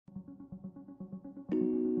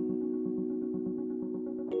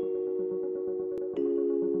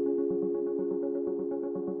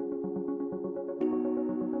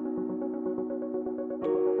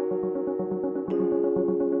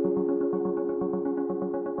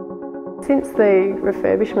Since the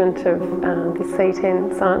refurbishment of the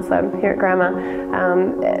C10 Science Lab here at Grammar,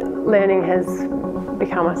 learning has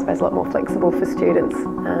become, I suppose, a lot more flexible for students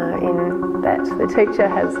in that the teacher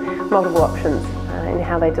has multiple options in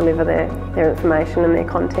how they deliver their information and their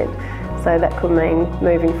content. So that could mean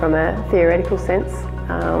moving from a theoretical sense,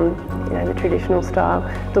 the traditional style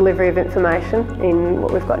delivery of information in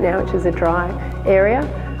what we've got now, which is a dry area,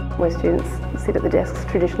 where students sit at the desks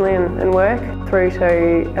traditionally and work, through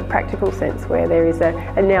to a practical sense where there is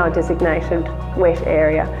now a designated wet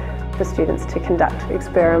area for students to conduct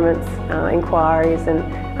experiments, inquiries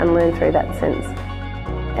and learn through that sense.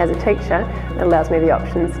 As a teacher, it allows me the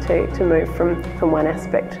options to move from one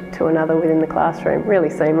aspect to another within the classroom really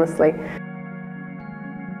seamlessly.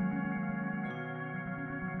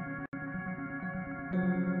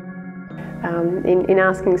 In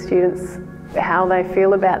asking students how they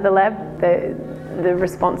feel about the lab, the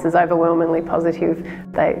response is overwhelmingly positive.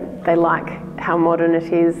 They like how modern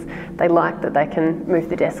it is, they like that they can move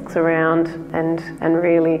the desks around and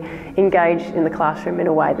really engage in the classroom in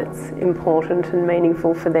a way that's important and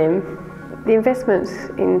meaningful for them. The investment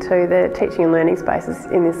into the teaching and learning spaces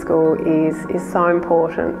in this school is so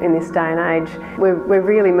important in this day and age. We're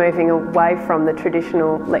really moving away from the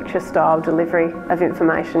traditional lecture style delivery of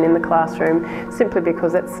information in the classroom, simply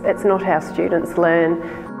because it's not how students learn.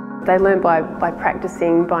 They learn by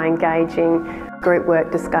practicing, by engaging, group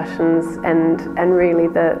work discussions, and really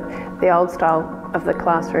the old style of the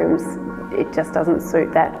classrooms, it just doesn't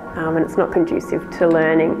suit that, and it's not conducive to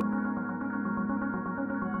learning.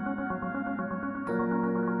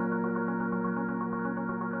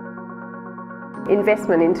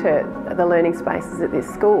 Investment into the learning spaces at this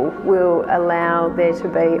school will allow there to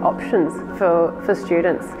be options for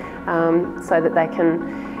students so that they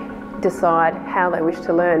can decide how they wish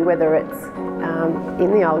to learn, whether it's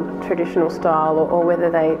in the old traditional style or whether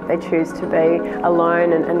they choose to be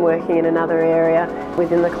alone and working in another area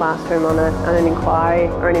within the classroom on an inquiry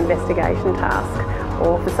or an investigation task.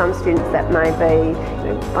 Or for some students that may be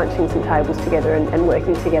bunching some tables together and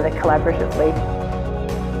working together collaboratively.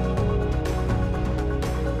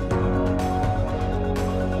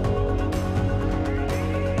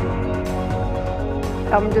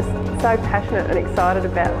 I'm just so passionate and excited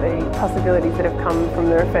about the possibilities that have come from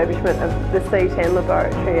the refurbishment of the C10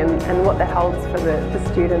 laboratory and what that holds for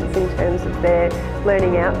the students in terms of their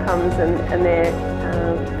learning outcomes and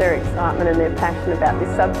their excitement and their passion about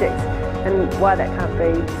this subject, and why that can't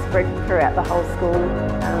be spread throughout the whole school,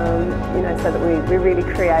 so that we're really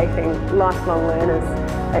creating lifelong learners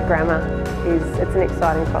at Grammar. It's an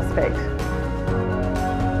exciting prospect.